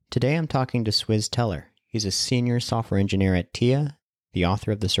Today I'm talking to Swizz Teller. He's a senior software engineer at TIA, the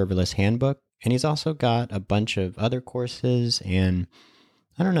author of the Serverless Handbook, and he's also got a bunch of other courses and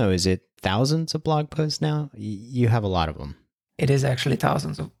I don't know, is it thousands of blog posts now? You have a lot of them. It is actually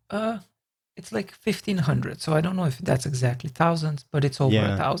thousands of, it's like 1,500. So I don't know if that's exactly thousands, but it's over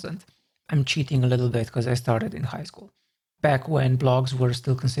 1,000. I'm cheating a little bit because I started in high school, back when blogs were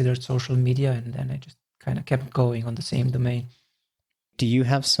still considered social media, and then I just kind of kept going on the same domain. Do you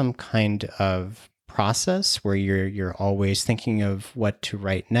have some kind of process where you're always thinking of what to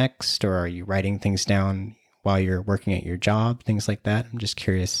write next, or are you writing things down while you're working at your job, things like that? I'm just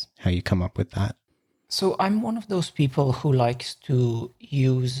curious how you come up with that. So I'm one of those people who likes to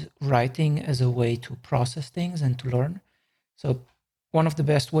use writing as a way to process things and to learn. So one of the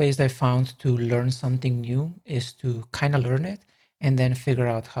best ways I found to learn something new is to kind of learn it and then figure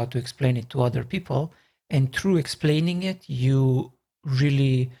out how to explain it to other people. And through explaining it, you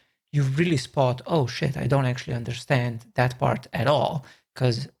really spot, oh shit, I don't actually understand that part at all.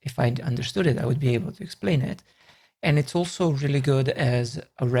 Because if I understood it, I would be able to explain it. And it's also really good as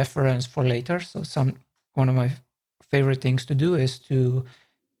a reference for later. So one of my favorite things to do is to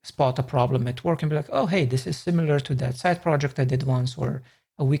spot a problem at work and be like, oh, hey, this is similar to that side project I did once or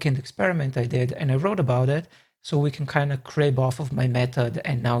a weekend experiment I did, and I wrote about it. So we can kind of crib off of my method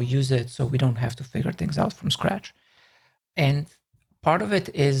and now use it so we don't have to figure things out from scratch. And part of it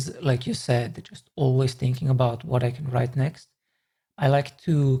is, like you said, just always thinking about what I can write next. I like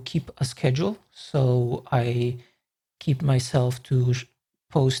to keep a schedule. So I keep myself to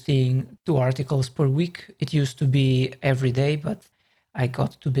posting 2 articles per week. It used to be every day, but I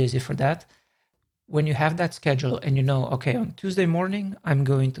got too busy for that. When you have that schedule and you know, okay, on Tuesday morning, I'm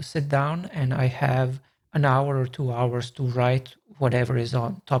going to sit down and I have an hour or 2 hours to write whatever is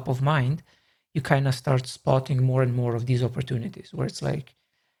on top of mind, you kind of start spotting more and more of these opportunities where it's like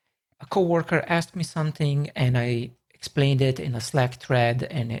a coworker asked me something and I explained it in a Slack thread,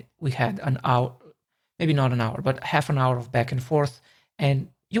 and we had an hour, maybe not an hour, but half an hour of back and forth. And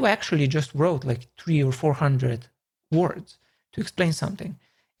you actually just wrote like 300 or 400 words to explain something.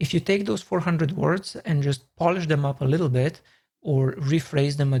 If you take those 400 words and just polish them up a little bit or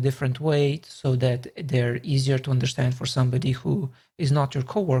rephrase them a different way so that they're easier to understand for somebody who is not your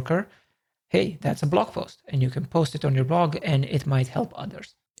coworker, hey, that's a blog post and you can post it on your blog and it might help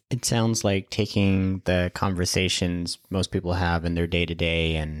others. It sounds like taking the conversations most people have in their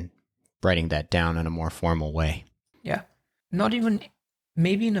day-to-day and writing that down in a more formal way. Yeah. Not even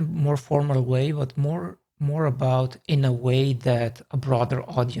maybe in a more formal way, but more about in a way that a broader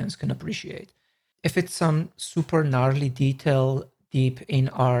audience can appreciate. If it's some super gnarly detail deep in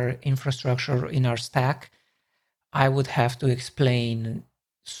our infrastructure, in our stack, I would have to explain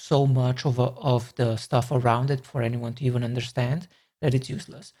so much of the stuff around it for anyone to even understand that it's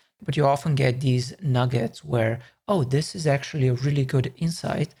useless. But you often get these nuggets where, oh, this is actually a really good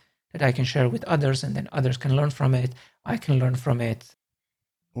insight that I can share with others, and then others can learn from it. I can learn from it.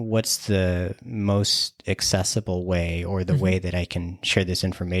 What's the most accessible way or the way that I can share this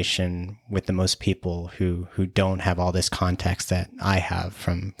information with the most people who don't have all this context that I have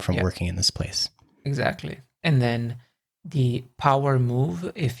from working in this place? Exactly. And then the power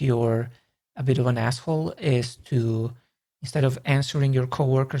move, if you're a bit of an asshole, is to, instead of answering your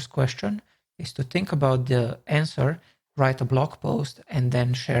coworker's question, is to think about the answer, write a blog post, and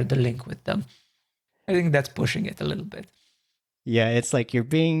then share the link with them. I think that's pushing it a little bit. Yeah, it's like you're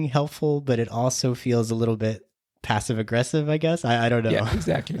being helpful, but it also feels a little bit passive aggressive, I guess. I don't know. Yeah,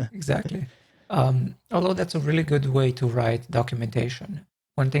 exactly. Although that's a really good way to write documentation.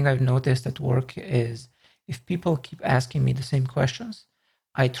 One thing I've noticed at work is if people keep asking me the same questions,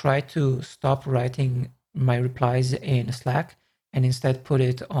 I try to stop writing my replies in Slack and instead put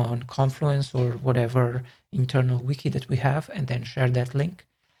it on Confluence or whatever internal wiki that we have and then share that link.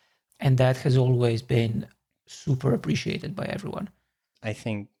 And that has always been super appreciated by everyone. I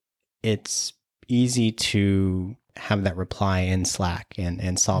think it's easy to have that reply in Slack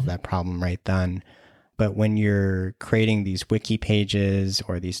and solve that problem right then. But when you're creating these wiki pages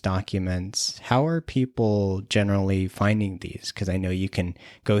or these documents, how are people generally finding these? Because I know you can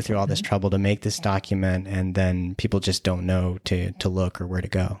go through all this trouble to make this document and then people just don't know to look or where to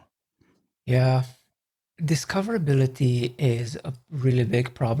go. Yeah. Discoverability is a really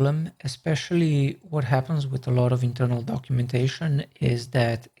big problem, especially what happens with a lot of internal documentation is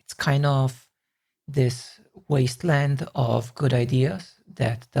that it's kind of this wasteland of good ideas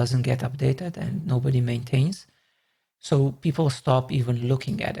that doesn't get updated and nobody maintains. So people stop even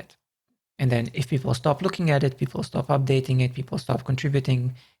looking at it. And then if people stop looking at it, people stop updating it, people stop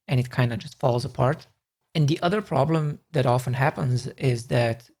contributing, and it kind of just falls apart. And the other problem that often happens is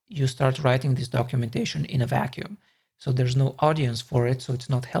that you start writing this documentation in a vacuum. So there's no audience for it, so it's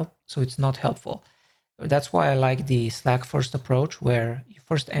not helpful. That's why I like the Slack first approach, where you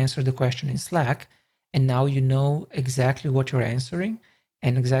first answer the question in Slack, and now you know exactly what you're answering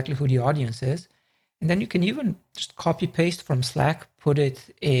and exactly who the audience is. And then you can even just copy paste from Slack, put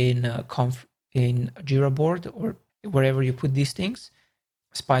it in in a Jira board or wherever you put these things,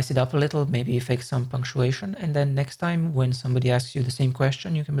 spice it up a little, maybe fix some punctuation. And then next time when somebody asks you the same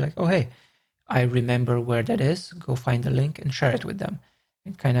question, you can be like, oh, hey, I remember where that is. Go find the link and share it with them.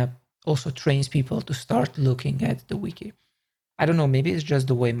 It kind of also trains people to start looking at the wiki. I don't know, maybe it's just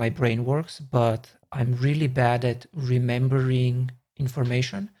the way my brain works, but I'm really bad at remembering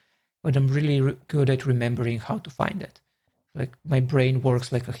information, but I'm really good at remembering how to find it. Like my brain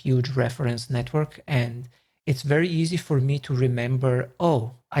works like a huge reference network, and it's very easy for me to remember,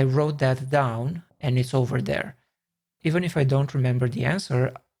 oh, I wrote that down and it's over there. Even if I don't remember the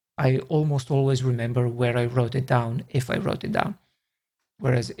answer, I almost always remember where I wrote it down if I wrote it down.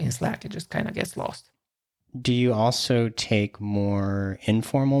 Whereas in Slack, it just kind of gets lost. Do you also take more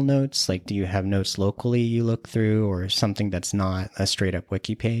informal notes? Like, do you have notes locally you look through, or something that's not a straight up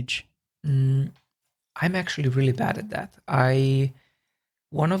wiki page? I'm actually really bad at that.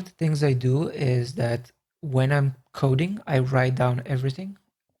 One of the things I do is that when I'm coding, I write down everything.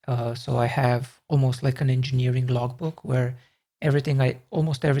 So I have almost like an engineering logbook where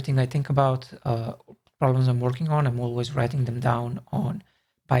almost everything I think about, problems I'm working on, I'm always writing them down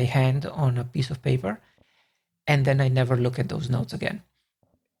by hand on a piece of paper. And then I never look at those notes again.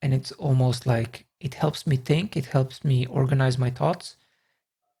 And it's almost like it helps me think, it helps me organize my thoughts.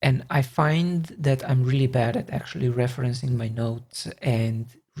 And I find that I'm really bad at actually referencing my notes and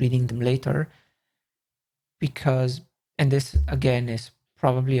reading them later because, and this again is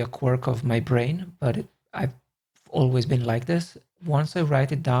probably a quirk of my brain, but I've always been like this. Once I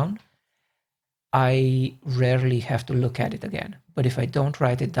write it down, I rarely have to look at it again. But if I don't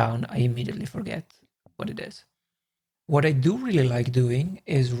write it down, I immediately forget what it is. What I do really like doing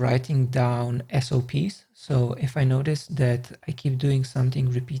is writing down SOPs. So if I notice that I keep doing something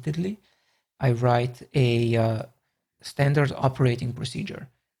repeatedly, I write a standard operating procedure.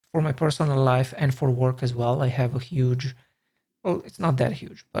 For my personal life and for work as well, I have it's not that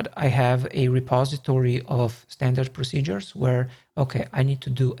huge, but I have a repository of standard procedures where, okay, I need to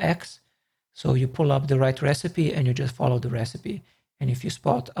do X. So you pull up the right recipe and you just follow the recipe. And if you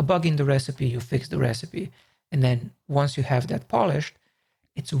spot a bug in the recipe, you fix the recipe. And then once you have that polished,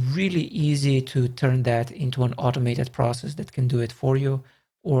 it's really easy to turn that into an automated process that can do it for you,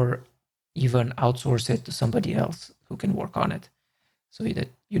 or even outsource it to somebody else who can work on it, so that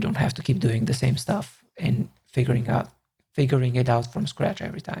you don't have to keep doing the same stuff and figuring it out from scratch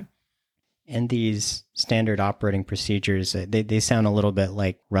every time. And these standard operating procedures, they sound a little bit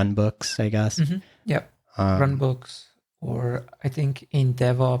like run books, I guess. Mm-hmm. Yep. Run books, or I think in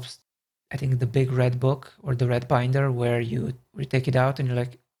DevOps, I think the big red book or the red binder where you take it out and you're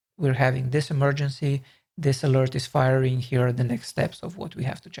like, we're having this emergency, this alert is firing, here are the next steps of what we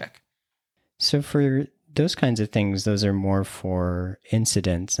have to check. So for those kinds of things, those are more for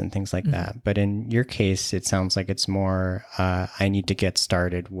incidents and things like that. But in your case, it sounds like it's more, I need to get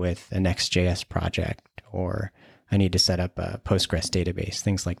started with a Next.js project, or I need to set up a Postgres database,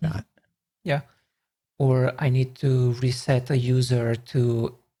 things like that. Yeah. Or I need to reset a user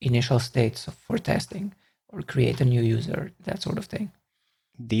to initial states for testing, or create a new user, that sort of thing.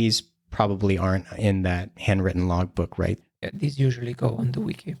 These probably aren't in that handwritten logbook, right? Yeah, these usually go on the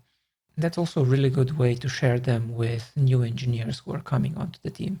wiki. That's also a really good way to share them with new engineers who are coming onto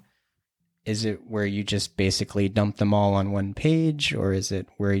the team. Is it where you just basically dump them all on one page, or is it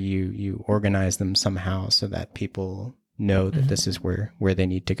where you organize them somehow so that people know that this is where they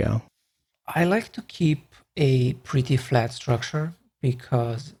need to go? I like to keep a pretty flat structure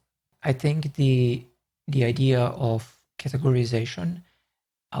because I think the idea of categorization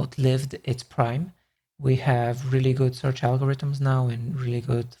outlived its prime. We have really good search algorithms now and really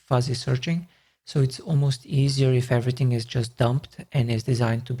good fuzzy searching. So it's almost easier if everything is just dumped and is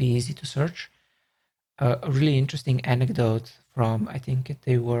designed to be easy to search. A really interesting anecdote from, I think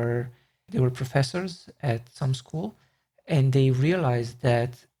they were professors at some school, and they realized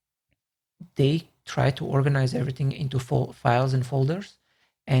that they try to organize everything into files and folders,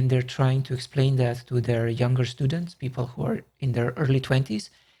 and they're trying to explain that to their younger students, people who are in their early 20s,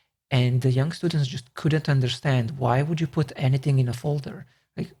 and the young students just couldn't understand, why would you put anything in a folder?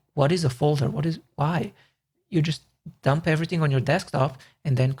 Like, what is a folder? Why? You just dump everything on your desktop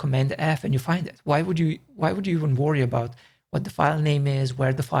and then Command F and you find it. Why would you even worry about what the file name is,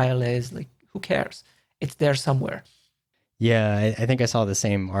 where the file is? Like, who cares? It's there somewhere. Yeah, I think I saw the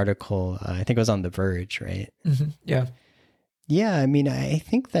same article. I think it was on The Verge, right? Yeah. Yeah, I mean, I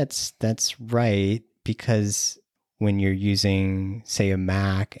think that's right because when you're using, say, a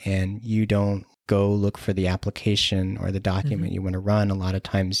Mac and you don't go look for the application or the Hmm. document you want to run, a lot of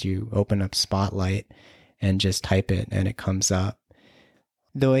times you open up Spotlight and just type it and it comes up.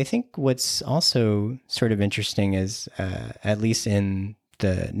 Though I think what's also sort of interesting is, at least in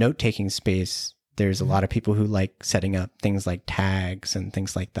the note taking space, there's a Hmm. lot of people who like setting up things like tags and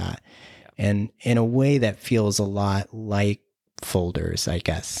things like that. Yeah. And in a way that feels a lot like folders, I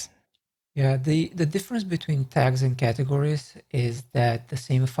guess. Yeah, the difference between tags and categories is that the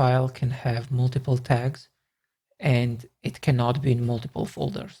same file can have multiple tags and it cannot be in multiple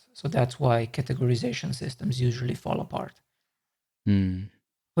folders. So that's why categorization systems usually fall apart. Hmm.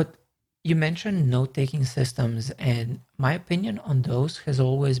 But you mentioned note-taking systems, and my opinion on those has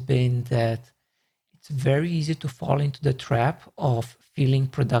always been that it's very easy to fall into the trap of feeling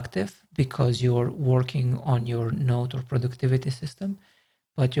productive because you're working on your note or productivity system,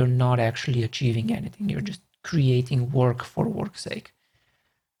 but you're not actually achieving anything. You're just creating work for work's sake.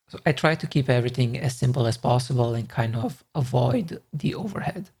 So I try to keep everything as simple as possible and kind of avoid the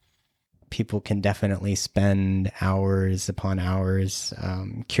overhead. People can definitely spend hours upon hours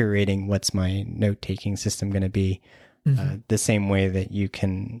curating what's my note taking system going to be. Hmm. The same way that you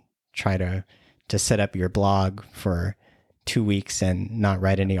can try to set up your blog for 2 weeks and not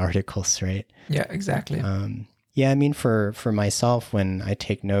write any articles, right? Yeah, exactly. Yeah, I mean, for myself, when I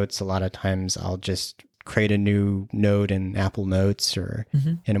take notes, a lot of times I'll just create a new note in Apple Notes or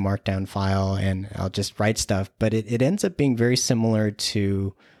Hmm. in a Markdown file, and I'll just write stuff. But it ends up being very similar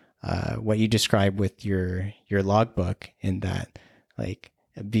to what you described with your logbook, in that, like,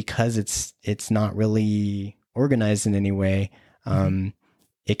 because it's not really organized in any way, Hmm.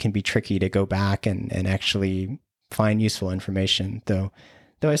 it can be tricky to go back and actually find useful information. Though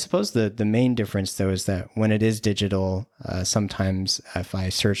I suppose the main difference though is that when it is digital, sometimes if I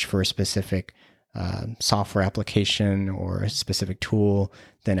search for a specific software application or a specific tool,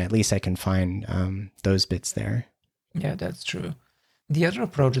 then at least I can find those bits there. Yeah, that's true. The other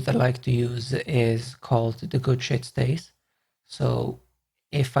approach that I like to use is called the good shit stays. So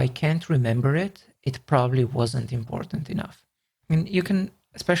if I can't remember it, it probably wasn't important enough. And you can,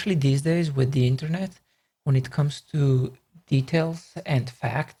 especially these days with the internet, when it comes to details and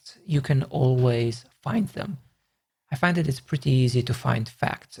facts, you can always find them. I find that it's pretty easy to find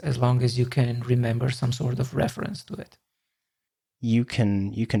facts as long as you can remember some sort of reference to it. You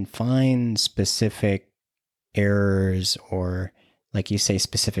can find specific errors or, like you say,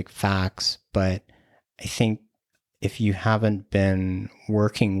 specific facts, but I think if you haven't been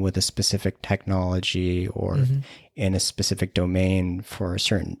working with a specific technology or Hmm. in a specific domain for a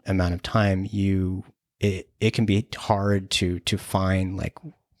certain amount of time, it can be hard to find like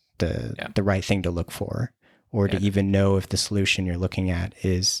the Yeah, the right thing to look for, or to yeah, even know if the solution you're looking at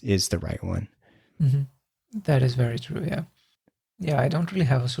is the right one. hmm, that is very true. Yeah, yeah. I don't really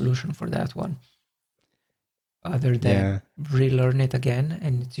have a solution for that one other than Yeah. relearn it again,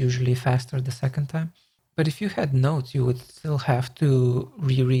 and it's usually faster the second time. But if you had notes, you would still have to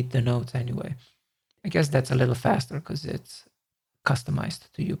reread the notes anyway. I guess that's a little faster because it's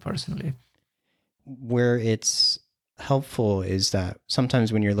customized to you personally. Where it's helpful is that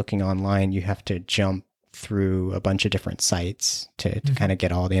sometimes when you're looking online, you have to jump through a bunch of different sites to Hmm. kind of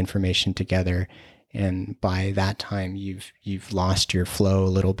get all the information together. And by that time, you've lost your flow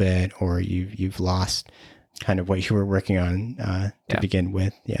a little bit, or you've lost kind of what you were working on to Yeah, begin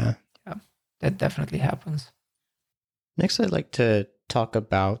with. Yeah. yeah, that definitely happens. Next, I'd like to talk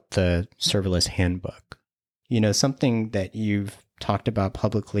about the serverless handbook. Something that you've talked about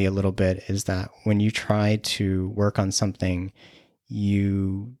publicly a little bit is that when you try to work on something,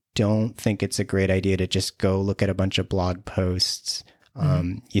 you don't think it's a great idea to just go look at a bunch of blog posts.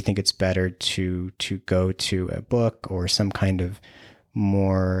 Hmm. You think it's better to go to a book or some kind of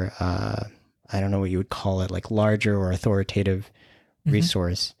more I don't know what you would call it, like larger or authoritative Hmm.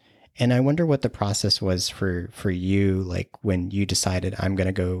 resource. And I wonder what the process was for you, like when you decided I'm going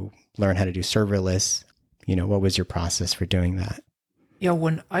to go learn how to do serverless. What was your process for doing that? Yeah,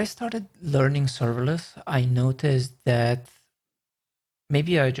 when I started learning serverless, I noticed that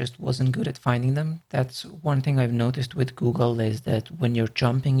maybe I just wasn't good at finding them. That's one thing I've noticed with Google is that when you're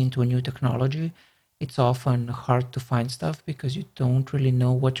jumping into a new technology, it's often hard to find stuff because you don't really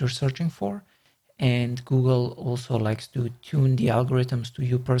know what you're searching for. And Google also likes to tune the algorithms to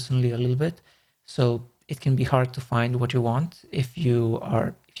you personally a little bit. So it can be hard to find what you want if you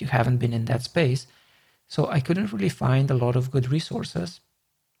haven't been in that space. So I couldn't really find a lot of good resources.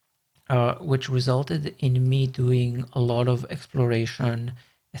 which resulted in me doing a lot of exploration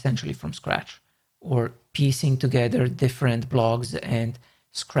essentially from scratch, or piecing together different blogs and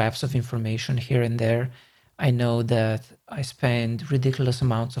scraps of information here and there. I know that I spend ridiculous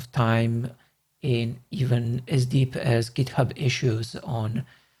amounts of time in even as deep as GitHub issues on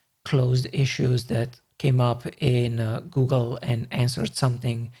closed issues that came up in Google and answered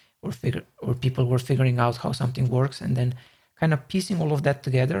something, or people were figuring out how something works, and then kind of piecing all of that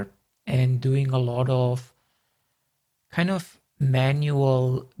together and doing a lot of kind of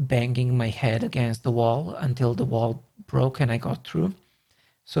manual banging my head against the wall until the wall broke and I got through.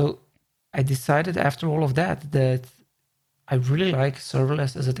 So I decided after all of that I really like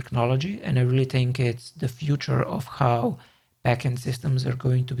serverless as a technology, and I really think it's the future of how backend systems are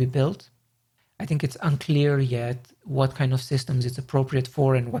going to be built. I think it's unclear yet what kind of systems it's appropriate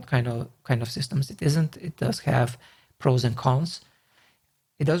for and what kind of systems it isn't. It does have pros and cons.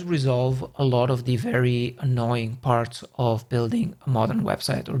 It does resolve a lot of the very annoying parts of building a modern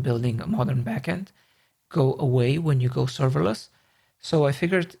website or building a modern backend go away when you go serverless. So I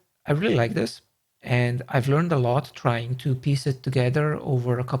figured I really like this, and I've learned a lot trying to piece it together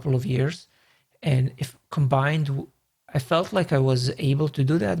over a couple of years. And if combined, I felt like I was able to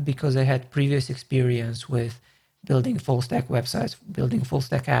do that because I had previous experience with building full stack websites, building full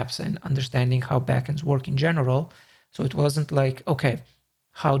stack apps, and understanding how backends work in general. So it wasn't like, okay,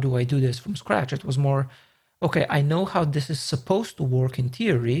 how do I do this from scratch? It was more, okay, I know how this is supposed to work in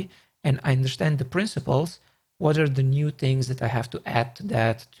theory, and I understand the principles. What are the new things that I have to add to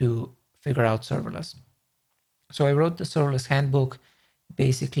that to figure out serverless? So I wrote the serverless handbook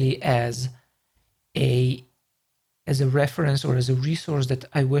basically as a reference or as a resource that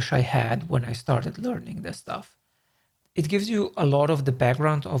I wish I had when I started learning this stuff. It gives you a lot of the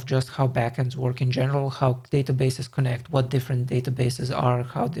background of just how backends work in general, how databases connect, what different databases are,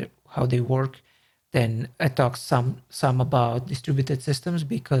 how they work. Then I talk some about distributed systems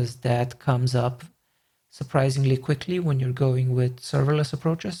because that comes up surprisingly quickly when you're going with serverless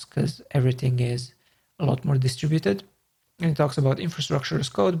approaches because everything is a lot more distributed. And it talks about infrastructure as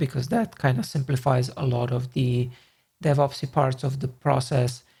code because that kind of simplifies a lot of the DevOpsy parts of the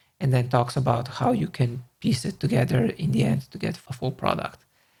process, and then talks about how you can piece it together in the end to get a full product.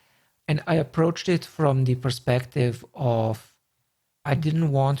 And I approached it from the perspective of I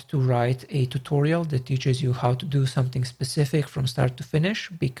didn't want to write a tutorial that teaches you how to do something specific from start to finish,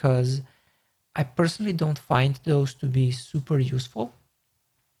 because I personally don't find those to be super useful.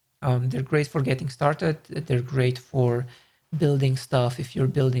 They're great for getting started. They're great for building stuff if you're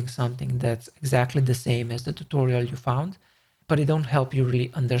building something that's exactly the same as the tutorial you found, but they don't help you really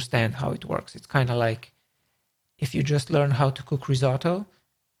understand how it works. It's kind of like if you just learn how to cook risotto,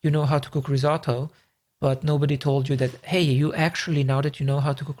 you know how to cook risotto, but nobody told you that, hey, you actually, now that you know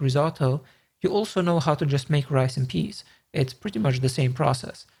how to cook risotto, you also know how to just make rice and peas. It's pretty much the same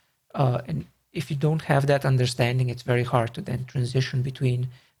process. And if you don't have that understanding, it's very hard to then transition between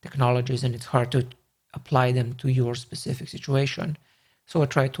technologies, and it's hard to apply them to your specific situation. So I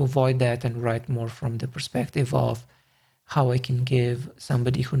try to avoid that and write more from the perspective of how I can give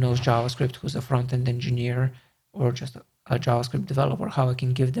somebody who knows JavaScript, who's a front-end engineer or just a JavaScript developer, how I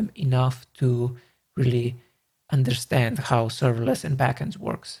can give them enough to really understand how serverless and backends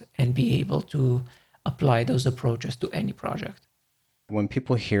works and be able to apply those approaches to any project. When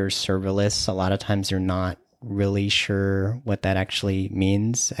people hear serverless, a lot of times they're not really sure what that actually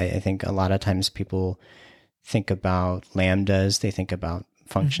means. I think a lot of times people think about lambdas, they think about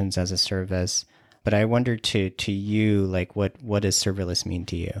functions as a service. But I wonder to you, like what does serverless mean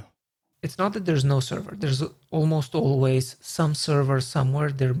to you? It's not that there's no server. There's almost always some server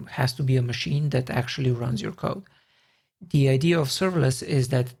somewhere. There has to be a machine that actually runs your code. The idea of serverless is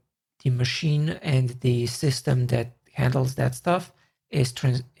that the machine and the system that handles that stuff is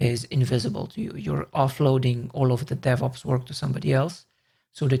invisible to you. You're offloading all of the DevOps work to somebody else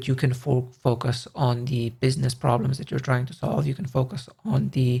so that you can focus on the business problems that you're trying to solve. You can focus on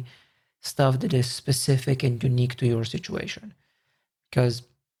the stuff that is specific and unique to your situation. Because,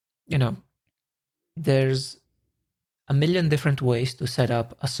 there's a million different ways to set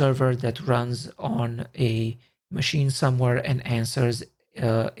up a server that runs on a machine somewhere and answers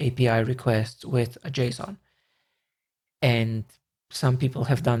API requests with a JSON. And some people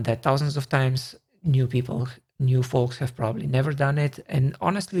have done that thousands of times. New folks have probably never done it. And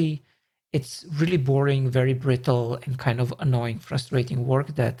honestly, it's really boring, very brittle, and kind of annoying, frustrating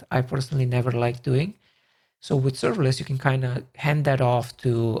work that I personally never like doing. So with serverless, you can kind of hand that off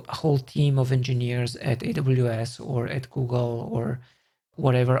to a whole team of engineers at AWS or at Google or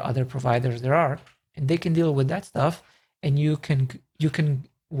whatever other providers there are, and they can deal with that stuff. And you can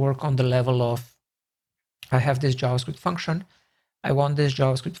work on the level of, I have this JavaScript function. I want this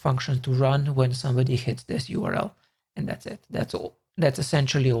JavaScript function to run when somebody hits this URL. And that's it. That's all. That's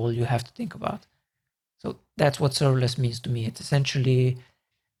essentially all you have to think about. So that's what serverless means to me. It's essentially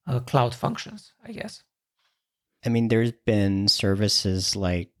cloud functions, I guess. I mean, there's been services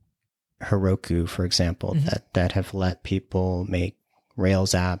like Heroku, for example, that have let people make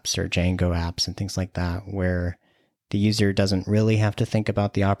Rails apps or Django apps and things like that, where the user doesn't really have to think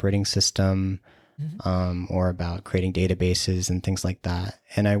about the operating system or about creating databases and things like that.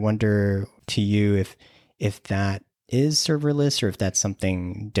 And I wonder to you if that is serverless or if that's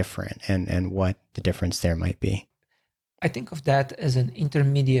something different and what the difference there might be. I think of that as an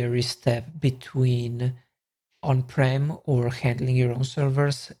intermediary step between on-prem or handling your own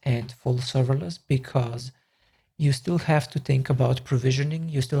servers and full serverless, because you still have to think about provisioning.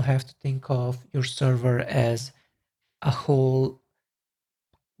 You still have to think of your server as a whole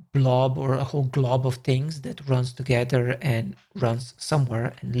blob or a whole glob of things that runs together and runs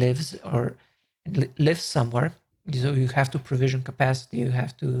somewhere and lives somewhere. So you have to provision capacity. You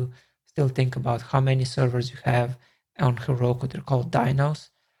have to still think about how many servers you have on Heroku. They're called dynos.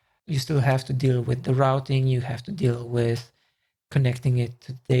 You still have to deal with the routing. You have to deal with connecting it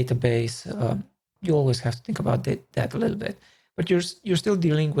to the database. You always have to think about that a little bit. But you're still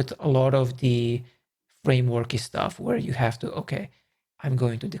dealing with a lot of the frameworky stuff where you have to, okay, I'm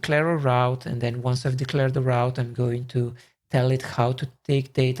going to declare a route, and then once I've declared the route, I'm going to tell it how to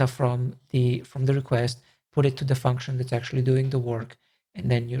take data from the request, put it to the function that's actually doing the work, and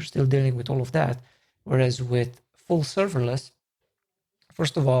then you're still dealing with all of that. Whereas with full serverless,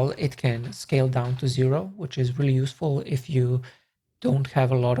 first of all, it can scale down to 0, which is really useful if you don't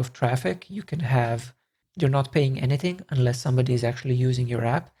have a lot of traffic. You're not paying anything unless somebody is actually using your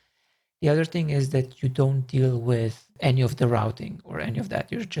app. The other thing is that you don't deal with any of the routing or any of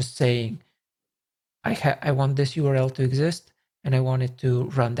that. You're just saying, I want this URL to exist and I want it to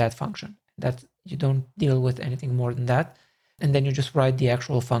run that function. That you don't deal with anything more than that. And then you just write the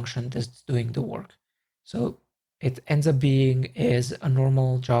actual function that's doing the work. So it ends up being is a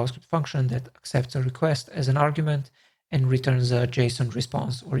normal JavaScript function that accepts a request as an argument and returns a JSON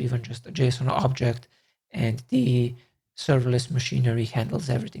response or even just a JSON object, and the serverless machinery handles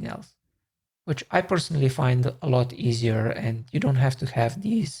everything else, which I personally find a lot easier. And you don't have to have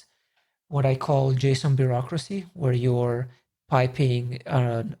these, what I call JSON bureaucracy, where you're piping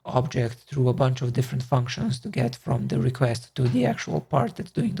an object through a bunch of different functions to get from the request to the actual part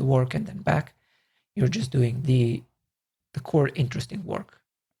that's doing the work and then back. You're just doing the core interesting work.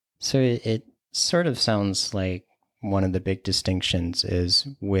 So it sort of sounds like one of the big distinctions is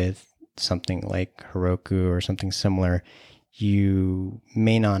with something like Heroku or something similar, you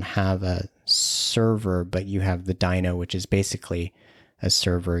may not have a server, but you have the dyno, which is basically a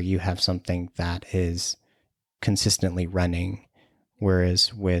server. You have something that is consistently running.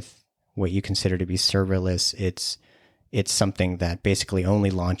 Whereas with what you consider to be serverless, it's something that basically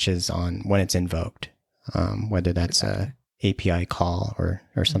only launches on when it's invoked, whether that's a API call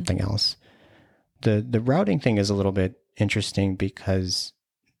or something else. The routing thing is a little bit interesting because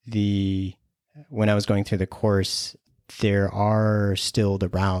when I was going through the course, there are still the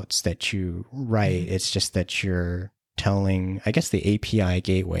routes that you write. It's just that you're telling, I guess, the API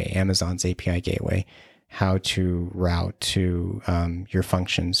gateway, Amazon's API gateway, how to route to your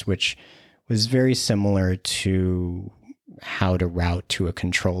functions, which was very similar to how to route to a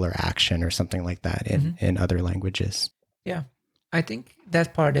controller action or something like that in other languages. Yeah, I think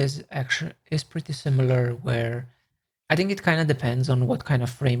that part is pretty similar, where I think it kind of depends on what kind of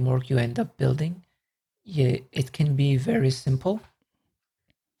framework you end up building. Yeah, it can be very simple.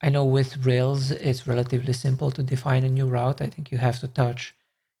 I know with Rails, it's relatively simple to define a new route. I think you have to touch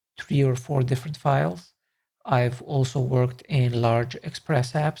 3 or 4 different files. I've also worked in large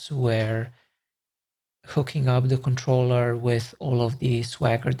Express apps where hooking up the controller with all of the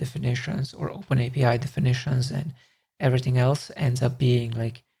Swagger definitions or OpenAPI definitions and everything else ends up being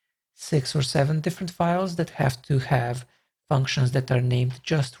like 6 or 7 different files that have to have functions that are named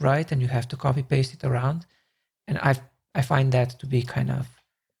just right, and you have to copy paste it around. And I find that to be kind of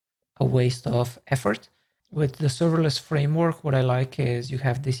a waste of effort. With the serverless framework, what I like is you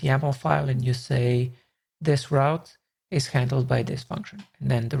have this YAML file and you say this route is handled by this function, and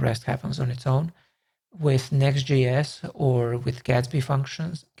then the rest happens on its own. With Next.js or with Gatsby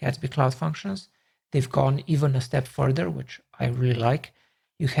Cloud Functions, they've gone even a step further, which I really like.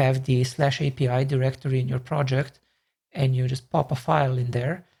 You have the /API directory in your project, and you just pop a file in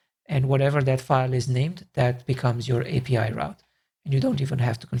there, and whatever that file is named, that becomes your API route. And you don't even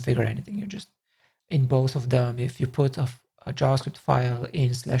have to configure anything. You just, in both of them, if you put a a JavaScript file in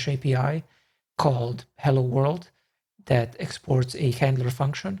 /API called hello world that exports a handler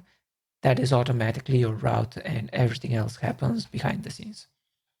function that is automatically your route, and everything else happens behind the scenes.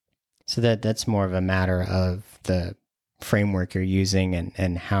 So that's more of a matter of the framework you're using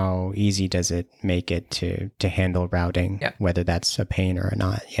and how easy does it make it to handle routing, whether that's a pain or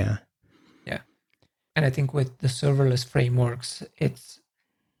not. Yeah. And I think with the serverless frameworks, it's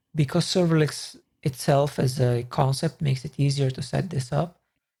because serverless itself as a concept makes it easier to set this up.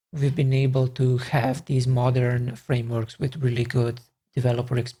 We've been able to have these modern frameworks with really good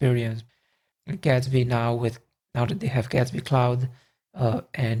developer experience. Gatsby now that they have Gatsby Cloud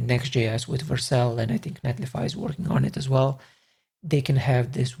and Next.js with Vercel, and I think Netlify is working on it as well, they can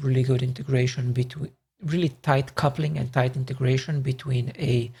have this really good integration between really tight coupling and tight integration between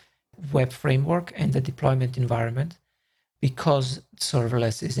a web framework and the deployment environment, because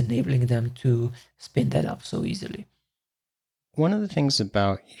serverless is enabling them to spin that up so easily. One of the things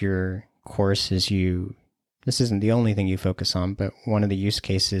about your course is this isn't the only thing you focus on, but one of the use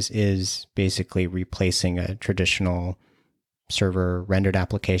cases is basically replacing a traditional server rendered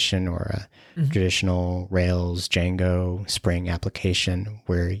application or a traditional Rails, Django, Spring application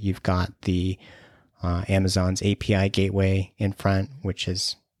where you've got the Amazon's API gateway in front, which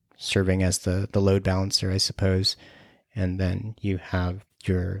is serving as the load balancer, I suppose. And then you have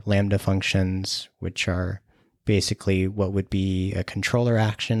your Lambda functions, which are basically what would be a controller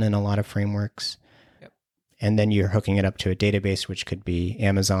action in a lot of frameworks. Yep. And then you're hooking it up to a database, which could be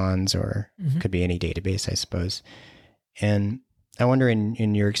Amazon's or could be any database, I suppose. And I wonder,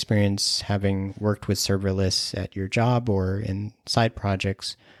 in your experience, having worked with serverless at your job or in side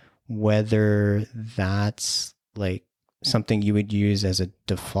projects, whether that's like something you would use as a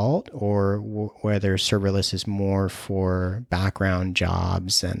default or whether serverless is more for background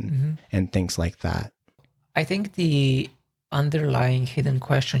jobs and things like that. I think the underlying hidden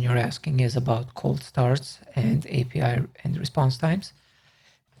question you're asking is about cold starts and API and response times.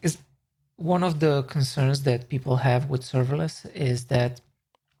 Because one of the concerns that people have with serverless is that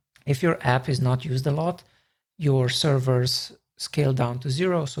if your app is not used a lot, your servers scale down to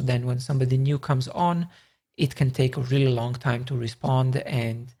 0. So then when somebody new comes on, it can take a really long time to respond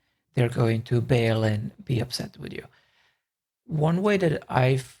and they're going to bail and be upset with you. One way that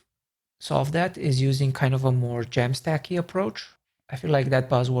I've solved that is using kind of a more Jamstacky approach. I feel like that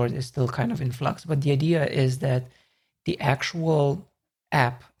buzzword is still kind of in flux, but the idea is that the actual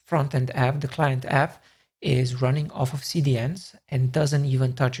app, front-end app, the client app, is running off of CDNs and doesn't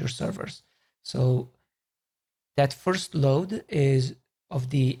even touch your servers. So that first load is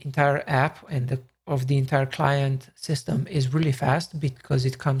of the entire app and of the entire client system is really fast because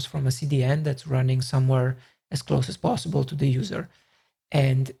it comes from a CDN that's running somewhere as close as possible to the user.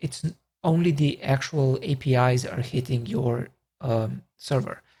 And it's only the actual APIs are hitting your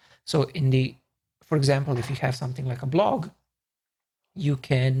server. So for example, if you have something like a blog,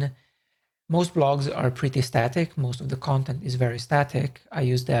 most blogs are pretty static. Most of the content is very static. I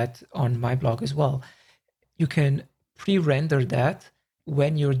use that on my blog as well. You can pre-render that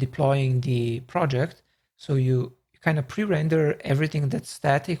when you're deploying the project. So you kind of pre-render everything that's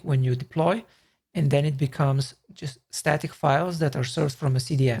static when you deploy, and then it becomes just static files that are served from a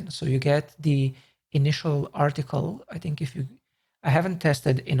CDN. So you get the initial article. I haven't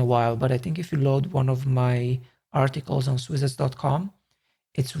tested in a while, but I think if you load one of my articles on Swizzes.com,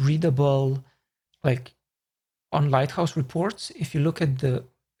 it's readable like on Lighthouse reports. If you look at the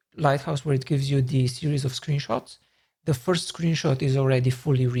Lighthouse where it gives you the series of screenshots, the first screenshot is already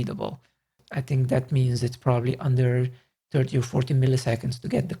fully readable. I think that means it's probably under 30 or 40 milliseconds to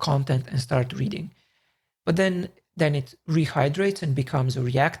get the content and start reading. But then it rehydrates and becomes a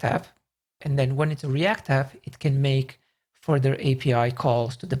React app. And then when it's a React app, it can make further API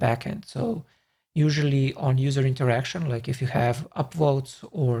calls to the backend. So usually on user interaction, like if you have upvotes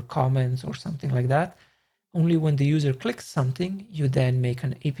or comments or something like that, only when the user clicks something, you then make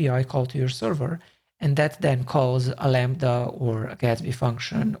an API call to your server, and that then calls a Lambda or a Gatsby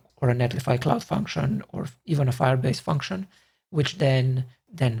function or a Netlify Cloud function or even a Firebase function, which then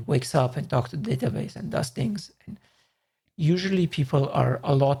wakes up and talks to the database and does things. And usually people are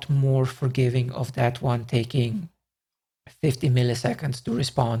a lot more forgiving of that one taking 50 milliseconds to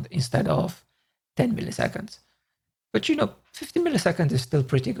respond instead of 10 milliseconds. But 50 milliseconds is still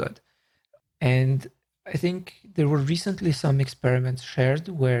pretty good. And I think there were recently some experiments shared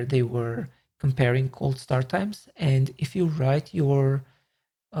where they were comparing cold start times. And if you write your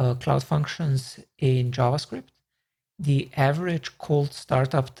Cloud Functions in JavaScript, the average cold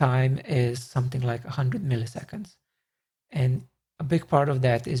startup time is something like 100 milliseconds. And a big part of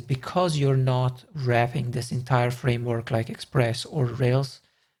that is because you're not wrapping this entire framework like Express or Rails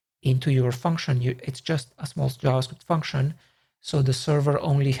into your function. It's just a small JavaScript function. So the server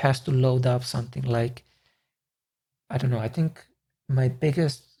only has to load up something like, I don't know, I think my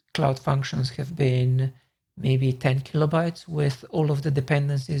biggest cloud functions have been maybe 10 kilobytes with all of the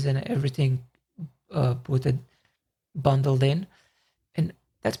dependencies and everything bundled in. And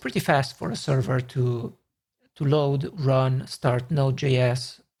that's pretty fast for a server to load, run, start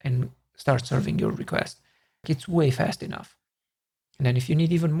Node.js, and start serving your request. It's way fast enough. And then if you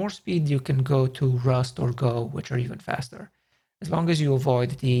need even more speed, you can go to Rust or Go, which are even faster. As long as you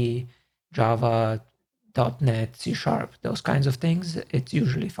avoid the Java, .NET, C#, those kinds of things, it's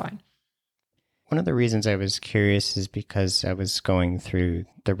usually fine. One of the reasons I was curious is because I was going through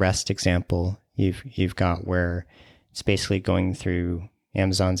the REST example you've got, where it's basically going through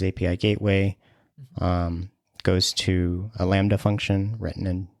Amazon's API gateway, goes to a Lambda function written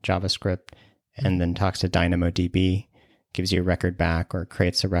in JavaScript, and then talks to DynamoDB, gives you a record back or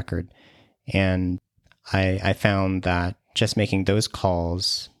creates a record. And I found that just making those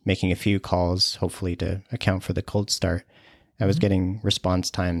calls, making a few calls, hopefully to account for the cold start, I was getting response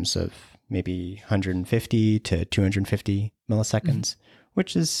times of maybe 150 to 250 milliseconds,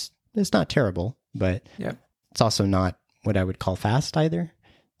 which is not terrible, but it's also not what I would call fast either.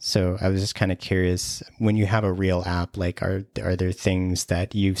 So I was just kind of curious, when you have a real app, like are there things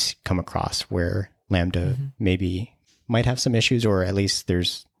that you've come across where Lambda maybe might have some issues, or at least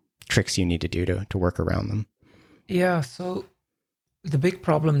there's tricks you need to do to work around them? Yeah, so the big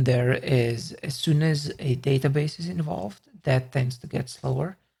problem there is as soon as a database is involved, that tends to get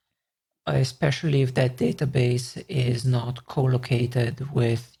slower, especially if that database is not co-located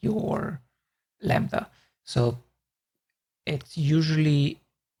with your Lambda. So it's usually,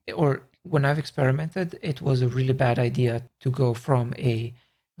 or when I've experimented, it was a really bad idea to go from a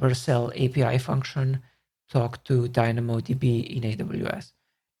Vercel API function talk to DynamoDB in AWS.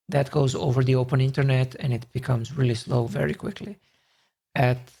 That goes over the open internet and it becomes really slow very quickly.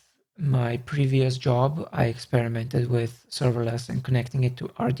 At my previous job, I experimented with serverless and connecting it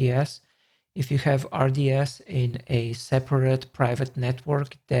to RDS. If you have RDS in a separate private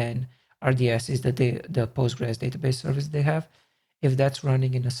network, then RDS is the Postgres database service they have. If that's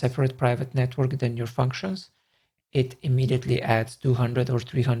running in a separate private network than your functions, it immediately adds 200 or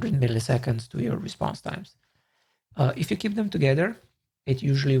 300 milliseconds to your response times. If you keep them together, it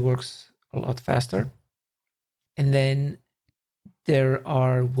usually works a lot faster. And then there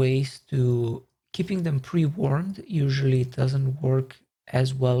are ways to keeping them pre-warmed. Usually it doesn't work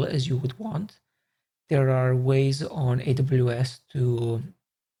as well as you would want. There are ways on AWS to,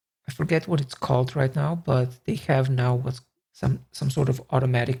 I forget what it's called right now, but they have now what's some sort of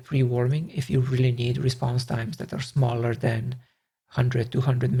automatic pre-warming if you really need response times that are smaller than 100,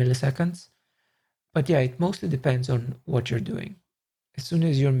 200 milliseconds. But yeah, it mostly depends on what you're doing. As soon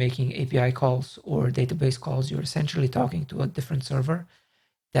as you're making API calls or database calls, you're essentially talking to a different server.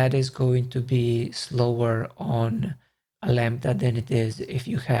 That is going to be slower on a Lambda than it is if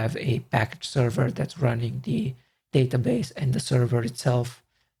you have a package server that's running the database and the server itself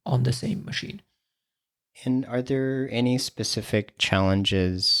on the same machine. And are there any specific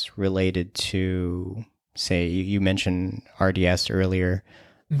challenges related to, say, you mentioned RDS earlier.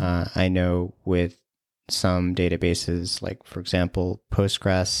 I know with some databases, like, for example,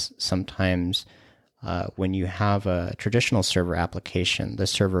 Postgres, sometimes when you have a traditional server application, the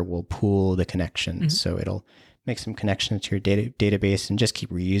server will pool the connections. So it'll make some connections to your database and just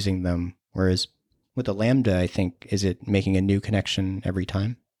keep reusing them. Whereas with a Lambda, I think, is it making a new connection every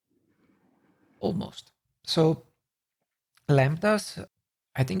time? Almost. So Lambdas,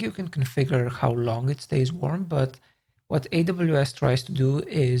 I think you can configure how long it stays warm, but what AWS tries to do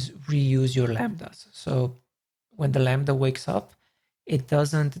is reuse your Lambdas. So when the Lambda wakes up, it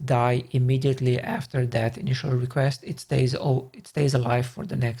doesn't die immediately after that initial request. It stays alive for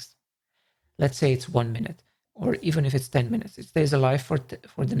the next, let's say it's 1 minute, or even if it's 10 minutes, it stays alive for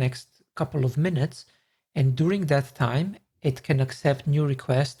the next couple of minutes. And during that time, it can accept new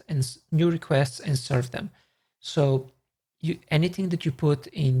requests and serve them. So anything that you put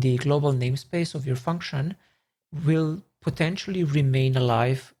in the global namespace of your function will potentially remain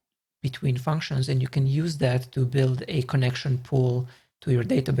alive between functions, and you can use that to build a connection pool to your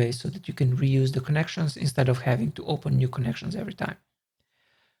database so that you can reuse the connections instead of having to open new connections every time.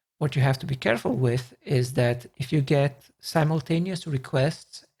 What you have to be careful with is that if you get simultaneous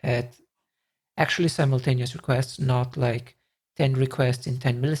requests not like 10 requests in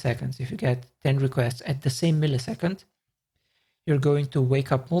 10 milliseconds, if you get 10 requests at the same millisecond, you're going to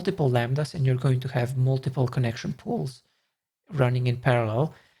wake up multiple Lambdas and you're going to have multiple connection pools running in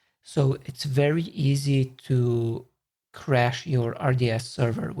parallel. So it's very easy to crash your RDS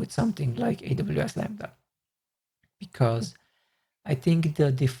server with something like AWS Lambda, because I think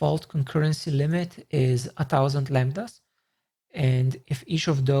the default concurrency limit is 1,000 lambdas. And if each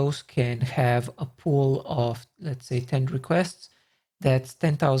of those can have a pool of, let's say, 10 requests, that's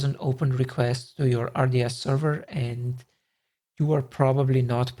 10,000 open requests to your RDS server, and you are probably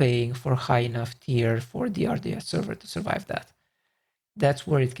not paying for high enough tier for the RDS server to survive that. That's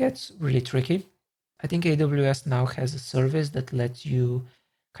where it gets really tricky. I think AWS now has a service that lets you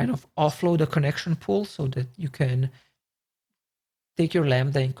kind of offload a connection pool so that you can take your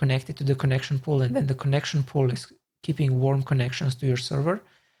Lambda and connect it to the connection pool, and then the connection pool is keeping warm connections to your server.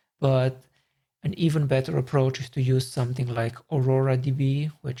 But an even better approach is to use something like Aurora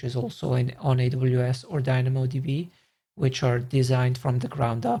DB, which is also on AWS, or DynamoDB, which are designed from the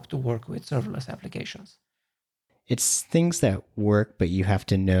ground up to work with serverless applications. It's things that work, but you have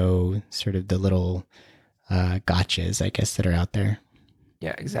to know sort of the little gotchas, I guess, that are out there.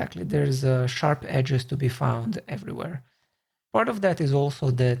 Yeah, exactly. There's sharp edges to be found everywhere. Part of that is also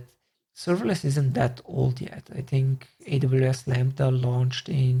that serverless isn't that old yet. I think AWS Lambda launched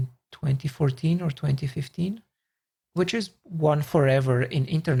in 2014 or 2015, which is one forever in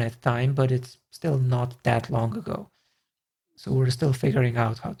internet time, but it's still not that long ago. So we're still figuring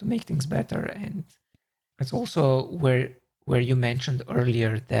out how to make things better. And it's also where you mentioned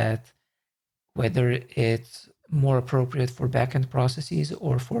earlier that whether it's more appropriate for backend processes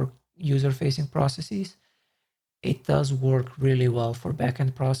or for user-facing processes, it does work really well for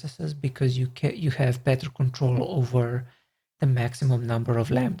backend processes because you have better control over the maximum number of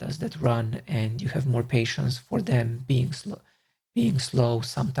lambdas that run, and you have more patience for them being slow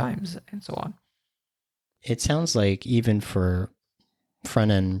sometimes, and so on. It sounds like even for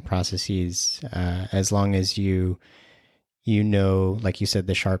front end processes, as long as you know, like you said,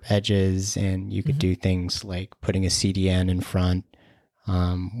 the sharp edges, and you could do things like putting a CDN in front,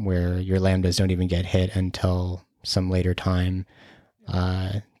 where your lambdas don't even get hit until some later time.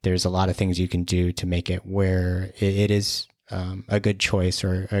 There's a lot of things you can do to make it where it is a good choice,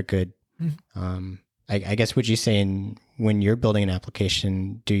 or a good, I guess, would you say when you're building an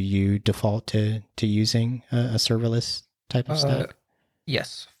application, do you default to using a serverless type of stack?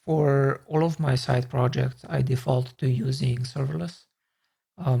 Yes. For all of my side projects, I default to using serverless.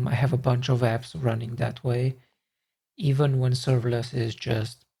 I have a bunch of apps running that way, even when serverless is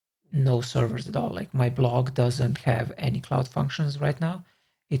just no servers at all. Like my blog doesn't have any cloud functions right now.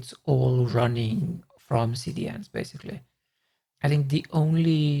 It's all running from CDNs, basically. I think the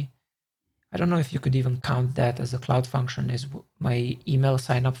only, I don't know if you could even count that as a cloud function, is my email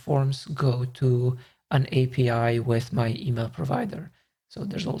sign-up forms go to an API with my email provider. So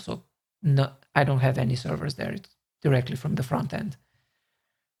there's also no, I don't have any servers there. It's directly from the front end.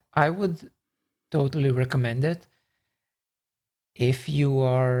 I would totally recommend it if you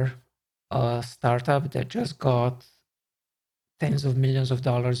are a startup that just got tens of millions of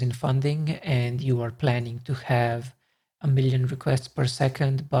dollars in funding and you are planning to have 1 million requests per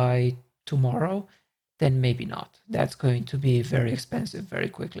second by tomorrow, then maybe not. That's going to be very expensive very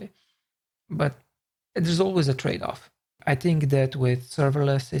quickly. But there's always a trade-off. I think that with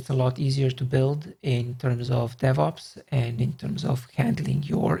serverless, it's a lot easier to build in terms of DevOps and in terms of handling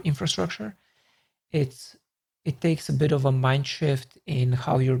your infrastructure. It takes a bit of a mind shift in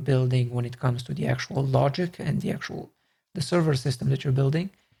how you're building when it comes to the actual logic and the server system that you're building.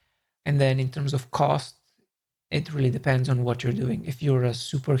 And then in terms of cost, it really depends on what you're doing. If you're a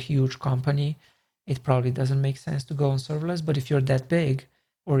super huge company, it probably doesn't make sense to go on serverless. But if you're that big,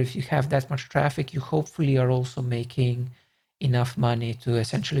 or if you have that much traffic, you hopefully are also making enough money to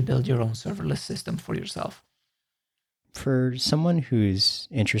essentially build your own serverless system for yourself. For someone who's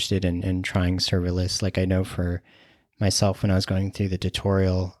interested in trying serverless, like I know for myself, when I was going through the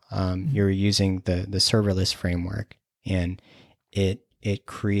tutorial, you're using the serverless framework, and it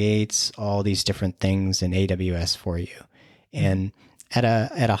creates all these different things in AWS for you. And at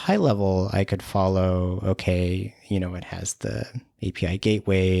a high level, I could follow, okay, it has the API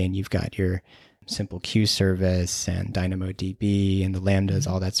gateway, and you've got your simple queue service and DynamoDB and the Lambdas,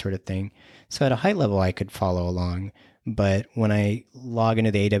 all that sort of thing. So at a high level, I could follow along. But when I log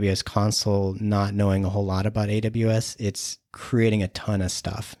into the AWS console, not knowing a whole lot about AWS, it's creating a ton of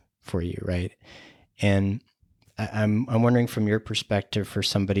stuff for you, right? And I'm wondering, from your perspective, for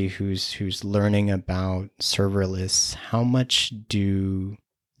somebody who's learning about serverless, how much do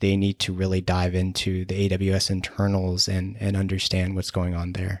they need to really dive into the AWS internals and understand what's going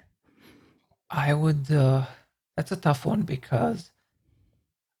on there? I would, that's a tough one because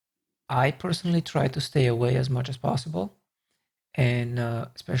I personally try to stay away as much as possible. And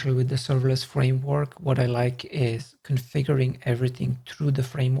especially with the serverless framework, what I like is configuring everything through the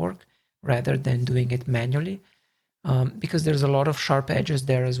framework rather than doing it manually. Because there's a lot of sharp edges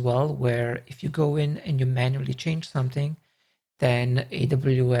there as well, where if you go in and you manually change something, then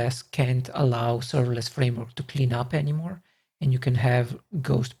AWS can't allow serverless framework to clean up anymore, and you can have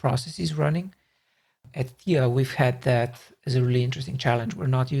ghost processes running. At TIA, we've had that as a really interesting challenge. We're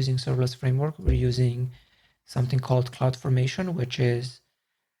not using serverless framework. We're using something called CloudFormation, which is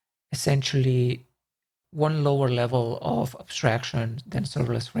essentially one lower level of abstraction than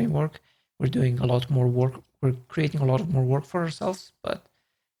serverless framework. We're doing a lot more work. We're creating a lot more work for ourselves, but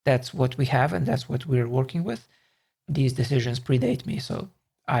that's what we have and that's what we're working with. These decisions predate me, so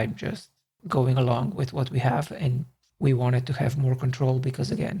I'm just going along with what we have, and we wanted to have more control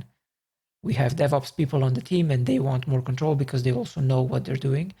because, again, we have DevOps people on the team and they want more control because they also know what they're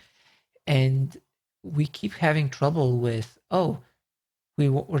doing. And we keep having trouble with,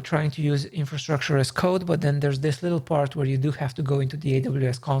 we're trying to use infrastructure as code, but then there's this little part where you do have to go into the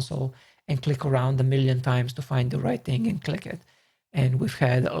AWS console and click around a million times to find the right thing and click it. And we've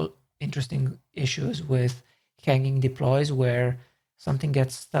had interesting issues with hanging deploys where something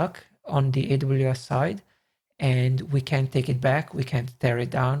gets stuck on the AWS side and we can't take it back, we can't tear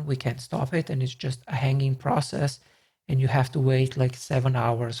it down, we can't stop it, and it's just a hanging process. And you have to wait like 7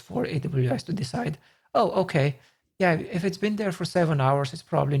 hours for AWS to decide, oh, okay, yeah, if it's been there for 7 hours, it's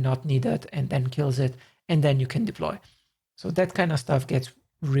probably not needed, and then kills it, and then you can deploy. So that kind of stuff gets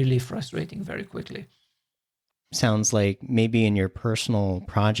really frustrating very quickly. Sounds like maybe in your personal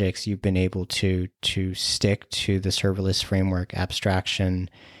projects you've been able to stick to the serverless framework abstraction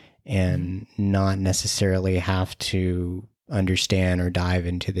and not necessarily have to understand or dive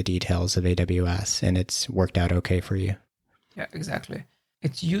into the details of AWS, and it's worked out okay for you. Yeah, exactly.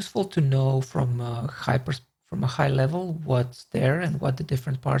 It's useful to know from a high level what's there and what the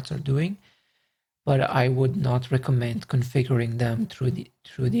different parts are doing, but I would not recommend configuring them through the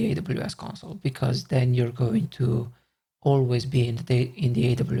AWS console, because then you're going to always be in the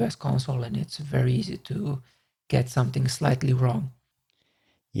AWS console, and it's very easy to get something slightly wrong.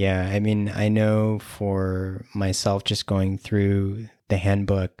 Yeah, I mean, I know for myself, just going through the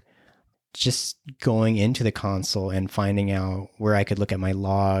handbook, just going into the console and finding out where I could look at my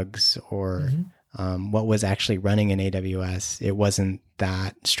logs or what was actually running in AWS, it wasn't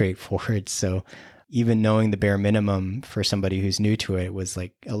that straightforward. So even knowing the bare minimum for somebody who's new to it was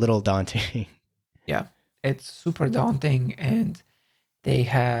like a little daunting. Yeah, it's super daunting, and they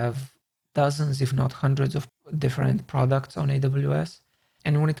have dozens, if not hundreds, of different products on AWS.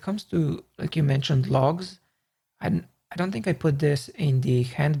 And when it comes to, like you mentioned, logs, I don't think I put this in the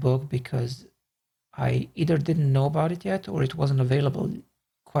handbook because I either didn't know about it yet or it wasn't available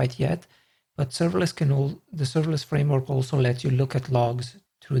quite yet. But the serverless framework also lets you look at logs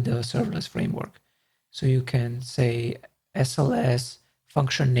through the serverless framework. So you can say SLS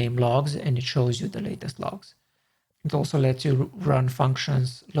function name logs, and it shows you the latest logs. It also lets you run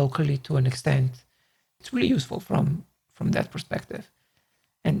functions locally to an extent. It's really useful from that perspective.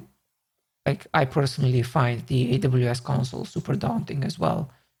 And like, I personally find the AWS console super daunting as well,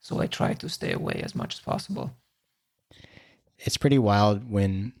 so I try to stay away as much as possible. It's pretty wild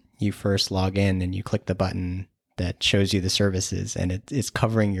when you first log in and you click the button that shows you the services and it's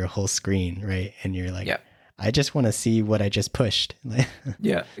covering your whole screen, right? And you're like, Yeah, I just want to see what I just pushed.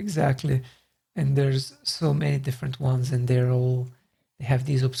 yeah, exactly. And there's so many different ones, and they have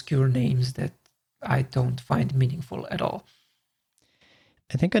these obscure names that I don't find meaningful at all.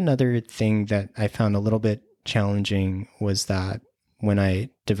 I think another thing that I found a little bit challenging was that when I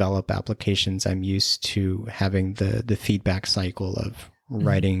develop applications, I'm used to having the feedback cycle of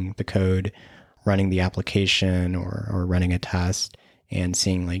writing the code, running the application or running a test and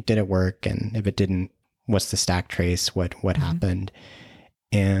seeing like, did it work? And if it didn't, what's the stack trace? What happened?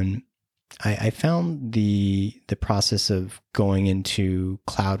 And I found the process of going into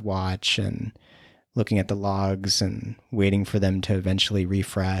CloudWatch and looking at the logs and waiting for them to eventually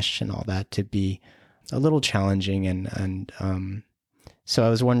refresh and all that to be a little challenging. And so I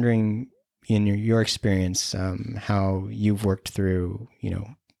was wondering, in your experience, how you've worked through,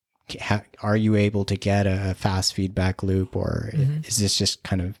 are you able to get a fast feedback loop, or is this just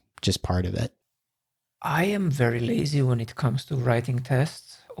kind of just part of it? I am very lazy when it comes to writing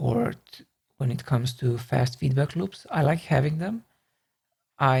tests or when it comes to fast feedback loops. I like having them.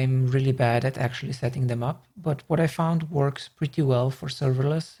 I'm really bad at actually setting them up, but what I found works pretty well for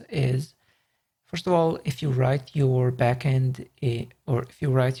serverless is, first of all, if you write your backend or if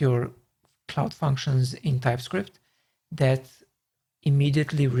you write your cloud functions in TypeScript, that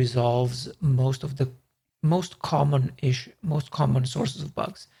immediately resolves most of the most common sources of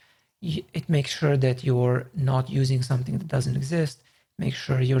bugs. It makes sure that you're not using something that doesn't exist. Make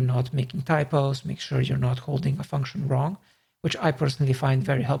sure you're not making typos. Make sure you're not holding a function wrong, which I personally find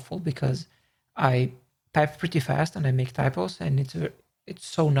very helpful because I type pretty fast and I make typos, and it's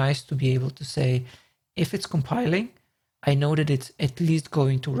so nice to be able to say, if it's compiling, I know that it's at least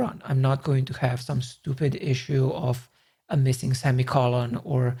going to run. I'm not going to have some stupid issue of a missing semicolon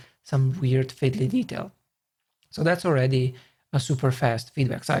or some weird fiddly detail. So that's already a super fast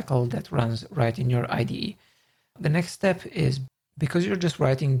feedback cycle that runs right in your IDE. The next step is, because you're just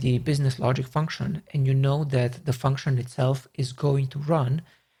writing the business logic function and you know that the function itself is going to run,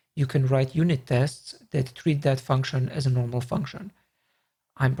 you can write unit tests that treat that function as a normal function.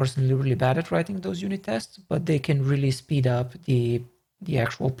 I'm personally really bad at writing those unit tests, but they can really speed up the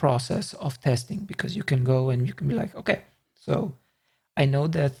actual process of testing, because you can go and you can be like, okay, so I know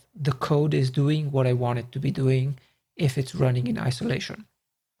that the code is doing what I want it to be doing if it's running in isolation.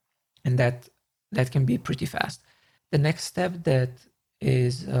 And that can be pretty fast. The next step that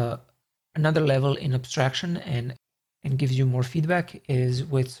is another level in abstraction and gives you more feedback is,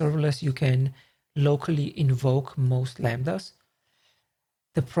 with serverless, you can locally invoke most lambdas.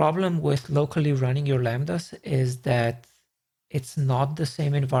 The problem with locally running your lambdas is that it's not the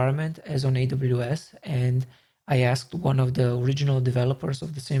same environment as on AWS. And I asked one of the original developers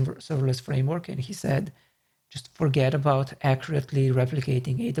of the same serverless framework, and he said, just forget about accurately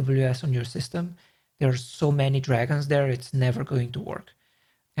replicating AWS on your system. There are so many dragons there, it's never going to work.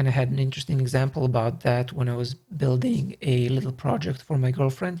 And I had an interesting example about that when I was building a little project for my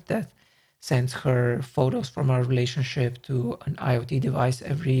girlfriend that sends her photos from our relationship to an IoT device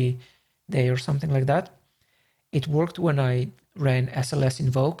every day or something like that. It worked when I ran SLS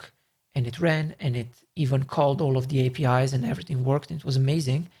invoke, and it ran, and it even called all of the APIs and everything worked. It was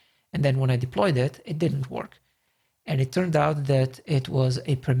amazing. And then when I deployed it, it didn't work. And it turned out that it was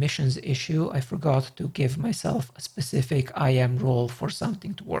a permissions issue. I forgot to give myself a specific IAM role for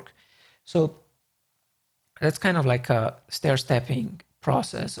something to work. So that's kind of like a stair-stepping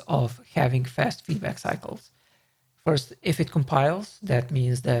process of having fast feedback cycles. First, if it compiles, that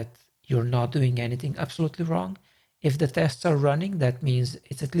means that you're not doing anything absolutely wrong. If the tests are running, that means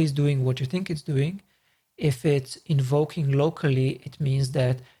it's at least doing what you think it's doing. If it's invoking locally, it means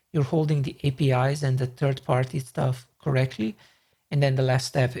that you're holding the APIs and the third-party stuff correctly. And then the last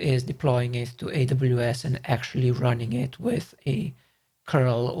step is deploying it to AWS and actually running it with a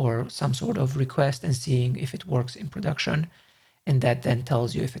curl or some sort of request and seeing if it works in production. And that then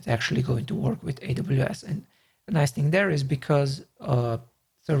tells you if it's actually going to work with AWS. And the nice thing there is, because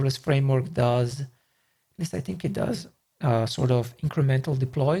serverless framework does, at least I think it does, sort of incremental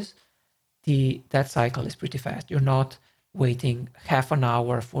deploys, that cycle is pretty fast. You're not waiting half an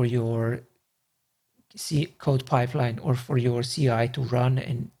hour for your code pipeline or for your CI to run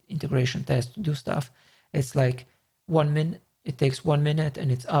and integration test to do stuff. It's like 1 minute, it takes 1 minute and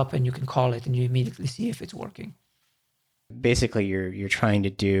it's up, and you can call it and you immediately see if it's working. Basically, you're trying to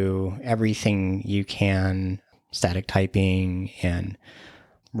do everything you can, static typing and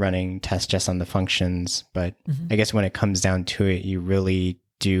running tests just on the functions. But I guess when it comes down to it, you really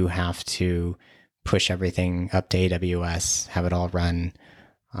do have to push everything up to AWS, have it all run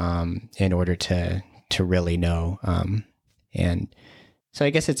in order to really know. And so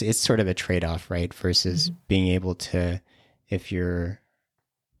I guess it's sort of a trade-off, right? Versus being able to, if you're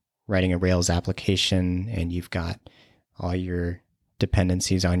writing a Rails application and you've got all your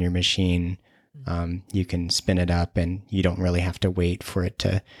dependencies on your machine, you can spin it up and you don't really have to wait for it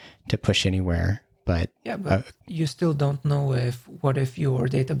to push anywhere. But yeah, but you still don't know what if your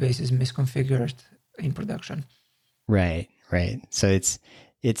database is misconfigured in production. Right. So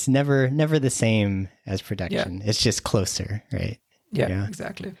it's never the same as production. Yeah. It's just closer, right? Yeah,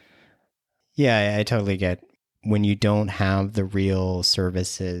 exactly. Yeah, I totally get. When you don't have the real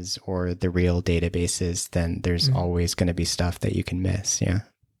services or the real databases, then there's always going to be stuff that you can miss. Yeah.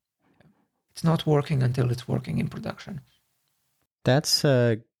 It's not working until it's working in production. That's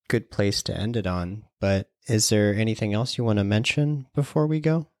a good place to end it on. But is there anything else you want to mention before we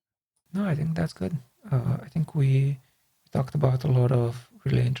go? No, I think that's good. I think we talked about a lot of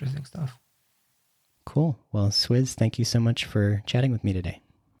really interesting stuff. Cool. Well, Swizz, thank you so much for chatting with me today.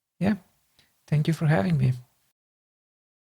 Yeah. Thank you for having me.